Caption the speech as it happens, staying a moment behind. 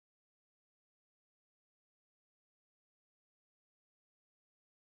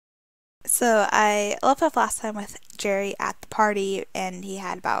So I left off last time with Jerry at the party, and he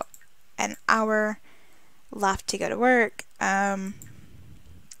had about an hour left to go to work.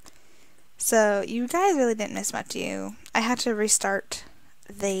 So you guys really didn't miss much. I had to restart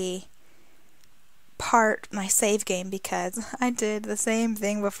the my save game because I did the same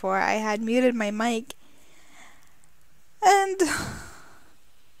thing before. I had muted my mic, and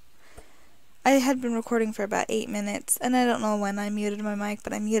I had been recording for about 8 minutes, and I don't know when I muted my mic,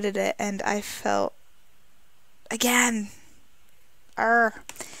 but I muted it, and I felt again.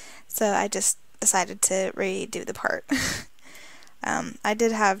 So I just decided to redo the part. I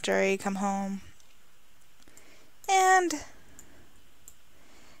did have Jerry come home, and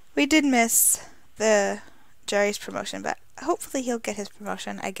we did miss the Jerry's promotion, but hopefully he'll get his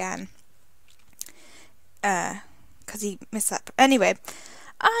promotion again. 'Cause he missed that. Anyway,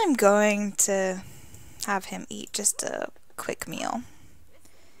 I'm going to have him eat just a quick meal.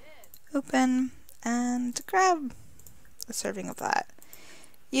 Open and grab a serving of that.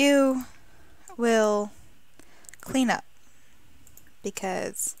 You will clean up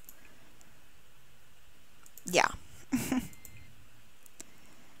because, yeah,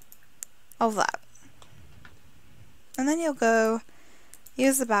 all of that. And then you'll go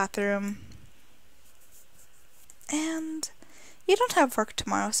use the bathroom, and you don't have work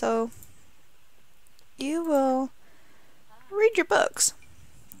tomorrow, so you will read your books.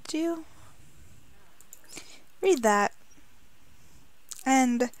 Do you read that?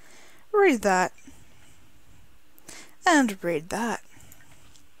 And read that. And read that.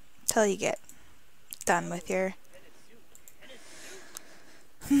 Till you get done with your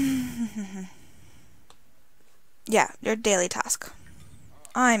yeah, your daily task.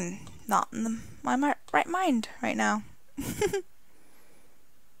 I'm not in my right mind right now.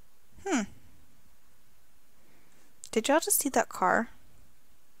 Did y'all just see that car?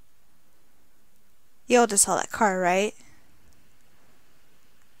 Y'all just saw that car, right?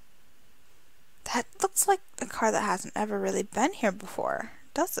 That looks like a car that hasn't ever really been here before,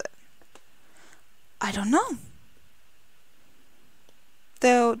 does it? I don't know.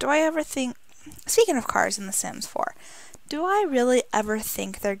 Though, do I ever think... Speaking of cars in The Sims 4, do I really ever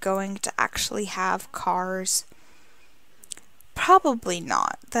think they're going to actually have cars? Probably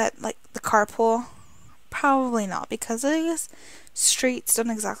not. That, like, the carpool? Probably not, because these streets don't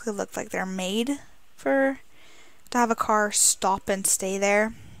exactly look like they're made to have a car stop and stay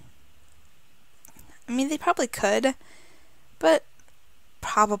there. I mean, they probably could, but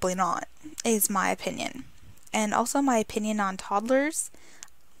probably not, is my opinion. And also my opinion on toddlers.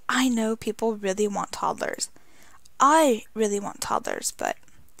 I know people really want toddlers. I really want toddlers, but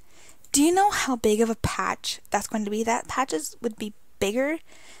do you know how big of a patch that's going to be? That patches would be bigger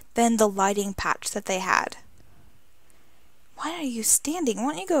than the lighting patch that they had. Why are you standing?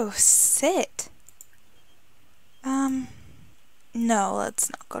 Why don't you go sit? No, let's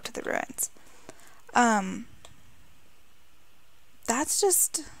not go to the ruins. That's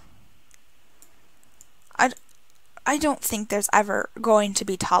just... I don't think there's ever going to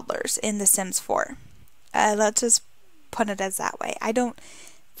be toddlers in The Sims 4. Let's just put it as that way. I don't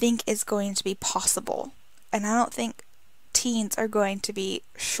think it's going to be possible. And I don't think teens are going to be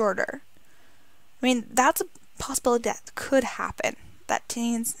shorter. I mean, that's a possibility that could happen. That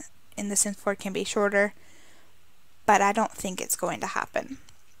teens in The Sims 4 can be shorter. But I don't think it's going to happen.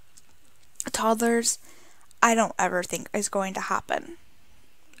 Toddlers, I don't ever think is going to happen.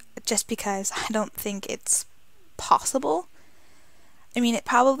 Just because I don't think it's possible. I mean, it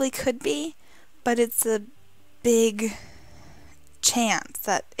probably could be, but it's a big chance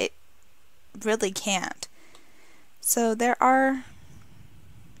that it really can't. So there are,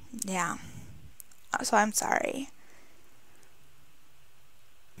 yeah. So I'm sorry.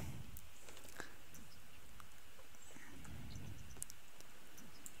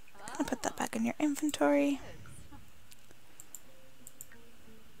 I'll put that back in your inventory.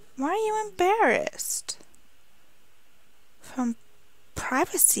 Why are you embarrassed? From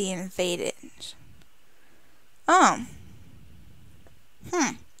privacy invaded. Oh.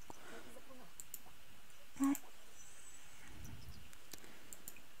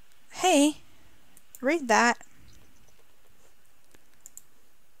 Hey, read that.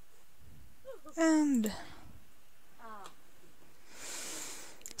 And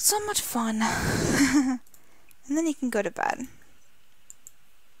so much fun. And then you can go to bed.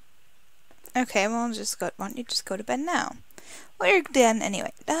 Okay, well, why don't you just go to bed now? Well, you're done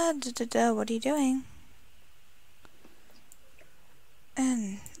anyway. What are you doing?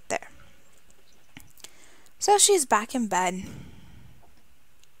 And there. So she's back in bed.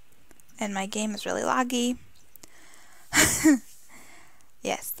 And my game is really laggy.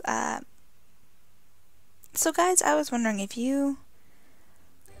 Yes, So guys, I was wondering if you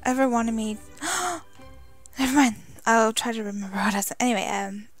ever wanted me... Never mind. I'll try to remember what I said.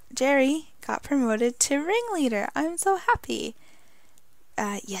 Anyway, Jerry got promoted to ringleader. I'm so happy.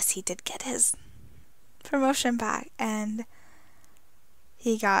 Yes, he did get his promotion back, and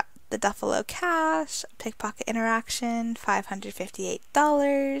he got the Duffalo cash, pickpocket interaction,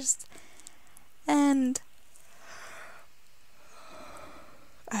 $558, and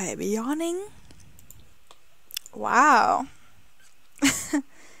I'm yawning. Wow.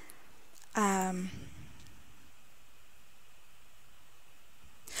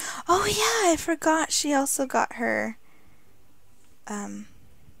 Oh yeah, I forgot she also got her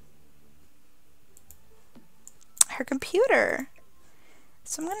her computer.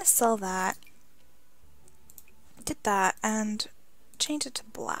 So I'm gonna sell that. Did that and change it to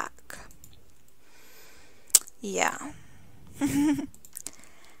black. Yeah.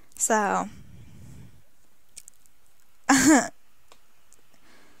 So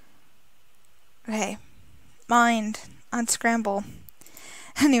okay. Mind. Unscramble.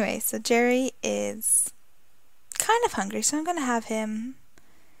 Anyway, so Jerry is kind of hungry, so I'm gonna have him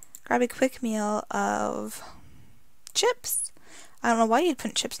grab a quick meal of chips. I don't know why you'd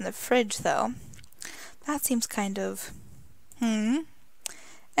put chips in the fridge, though. That seems kind of... And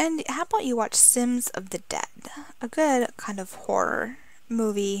how about you watch Sims of the Dead? A good kind of horror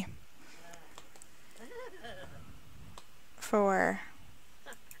movie for...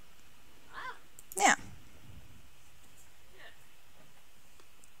 Yeah.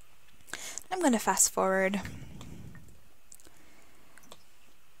 I'm gonna fast forward.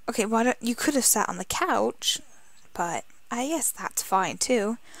 Okay, why don't you could have sat on the couch, but I guess that's fine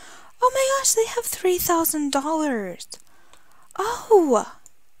too. Oh my gosh, they have $3,000. Oh,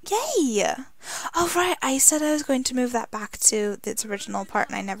 yay! Oh right, I said I was going to move that back to its original part,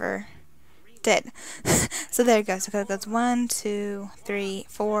 and I never did. So there it goes. So it goes 1, 2, 3,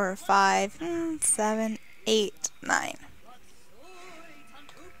 4, 5, 7, 8, 9.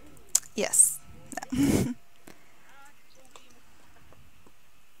 Yes. No.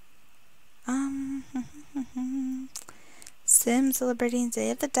 Sims celebrating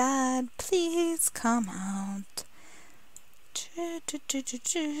Day of the Dead. Please come out.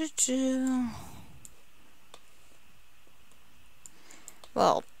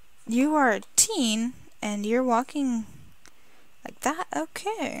 Well, you are a teen and you're walking like that?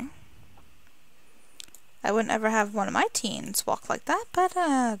 Okay. I wouldn't ever have one of my teens walk like that, but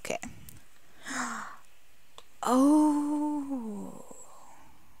okay. Oh.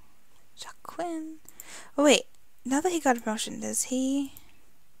 Jacqueline. Oh wait, now that he got a promotion, does he...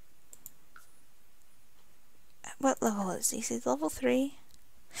 What level is he? Is he level 3?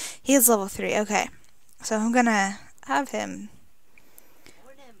 He is level 3, okay. So I'm gonna have him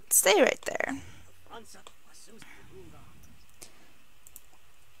stay right there.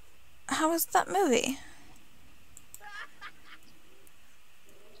 How was that movie?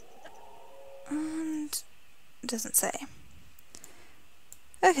 And it doesn't say.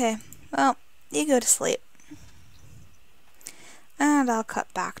 Okay, well, you go to sleep. And I'll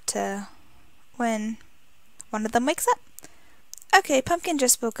cut back to when one of them wakes up. Okay, Pumpkin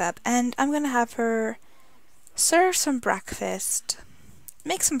just woke up, and I'm gonna have her serve some breakfast,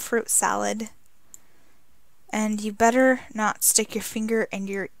 make some fruit salad, and you better not stick your finger in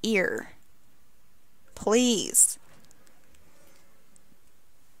your ear. Please.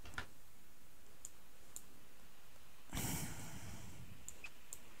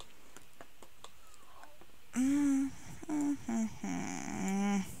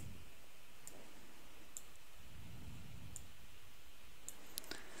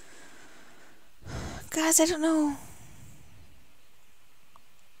 Guys, I don't know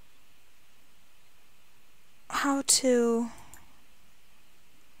how to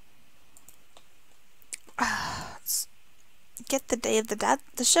get the Day of the Dead,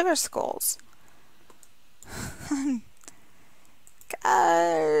 the Sugar Skulls.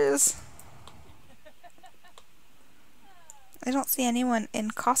 Guys, I don't see anyone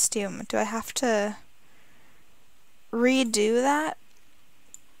in costume. Do I have to redo that?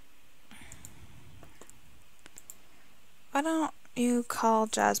 Why don't you call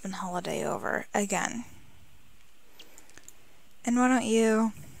Jasmine Holiday over again? And why don't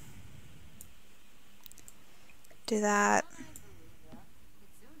you do that?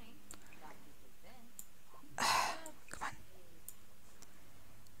 Come on.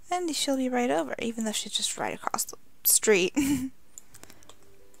 And she'll be right over, even though she's just right across the street. I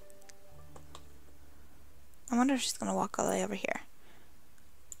wonder if she's gonna walk all the way over here.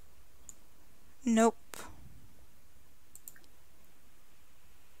 Nope.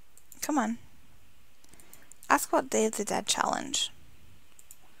 Come on. Ask about Day of the Dead challenge.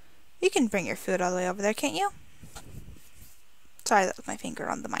 You can bring your food all the way over there, can't you? Sorry, that was my finger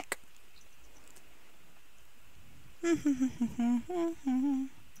on the mic.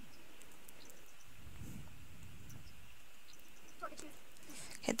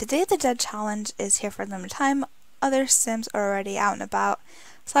 Okay, the Day of the Dead challenge is here for a limited time. Other Sims are already out and about,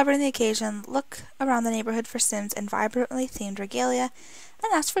 celebrating the occasion. Look around the neighborhood for Sims in vibrantly themed regalia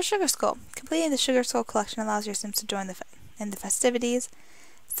and ask for Sugar Skull. Completing the Sugar Skull collection allows your Sims to join in the festivities.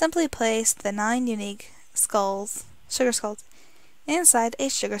 Simply place the 9 unique Sugar Skulls, inside a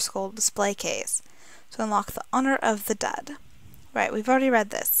Sugar Skull display case to unlock the Honor of the Dead. Right, we've already read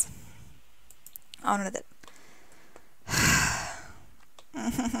this. Honor the Dead.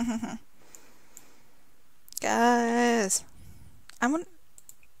 Guys, I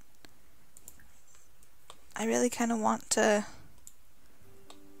really kind of want to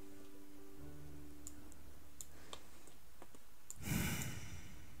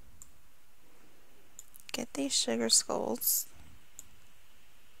get these Sugar Skulls.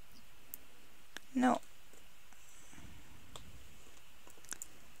 No.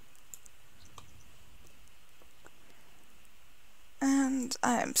 And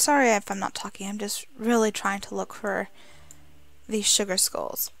I'm sorry if I'm not talking, I'm just really trying to look for these Sugar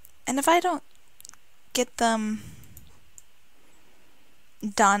Skulls. And if I don't get them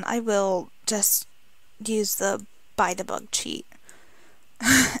done, I will just use the Bite-a-Bug cheat.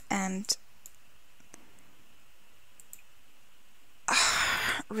 And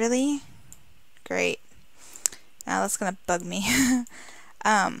really? Great. Now that's gonna bug me.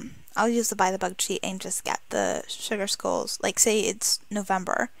 I'll use the Bite-a-Bug cheat and just get the Sugar Skulls. Like, say it's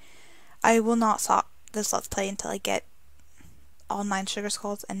November. I will not stop this Let's Play until I get all 9 Sugar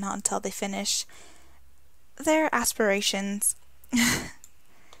Skulls, and not until they finish their aspirations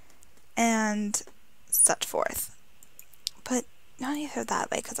and such forth. But not either that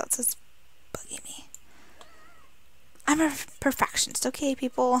way, because that's just bugging me. I'm a perfectionist, okay,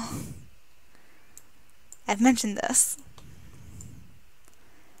 people? I've mentioned this.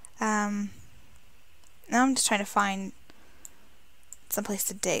 Now I'm just trying to find some place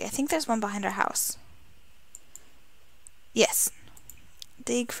to dig. I think there's one behind our house. Yes.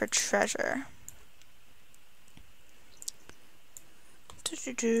 Dig for treasure.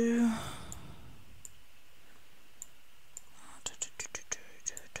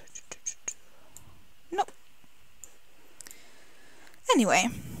 Nope. Anyway,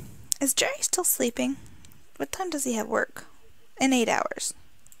 is Jerry still sleeping? What time does he have work? In 8 hours.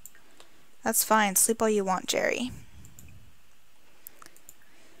 That's fine. Sleep all you want, Jerry.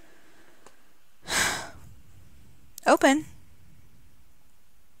 Open.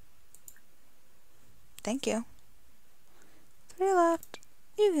 Thank you. 3 left.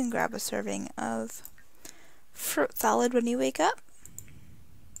 You can grab a serving of fruit salad when you wake up.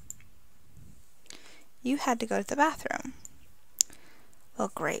 You had to go to the bathroom.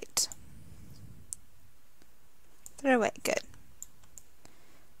 Well, great. Throw it away. Good.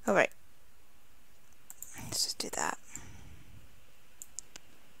 Alright. Let's just do that.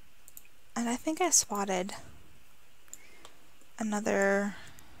 And I think I spotted another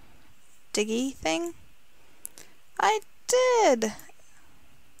diggy thing. I did!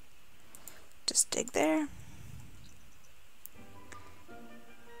 Just dig there.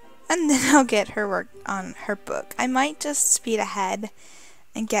 And then I'll get her work on her book. I might just speed ahead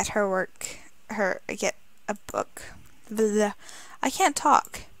and get her work, get a book. Blah. I can't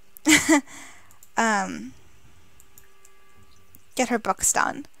talk. Get her books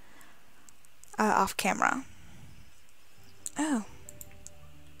done. Off camera. Oh.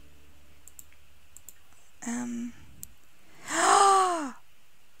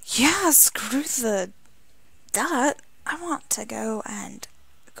 Yeah, screw that. I want to go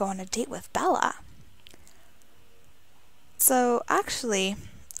on a date with Bella. So, actually,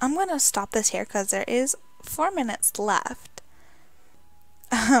 I'm gonna stop this here because there is 4 minutes left.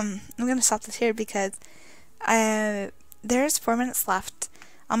 I'm gonna stop this here because there's 4 minutes left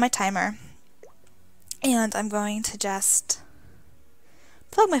on my timer, and I'm going to just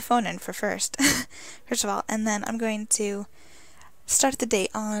plug my phone in first of all, and then I'm going to start the day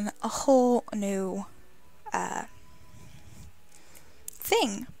on a whole new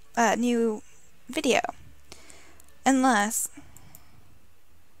new video. Unless,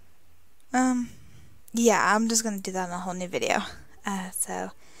 yeah, I'm just gonna do that in a whole new video.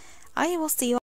 So I will see you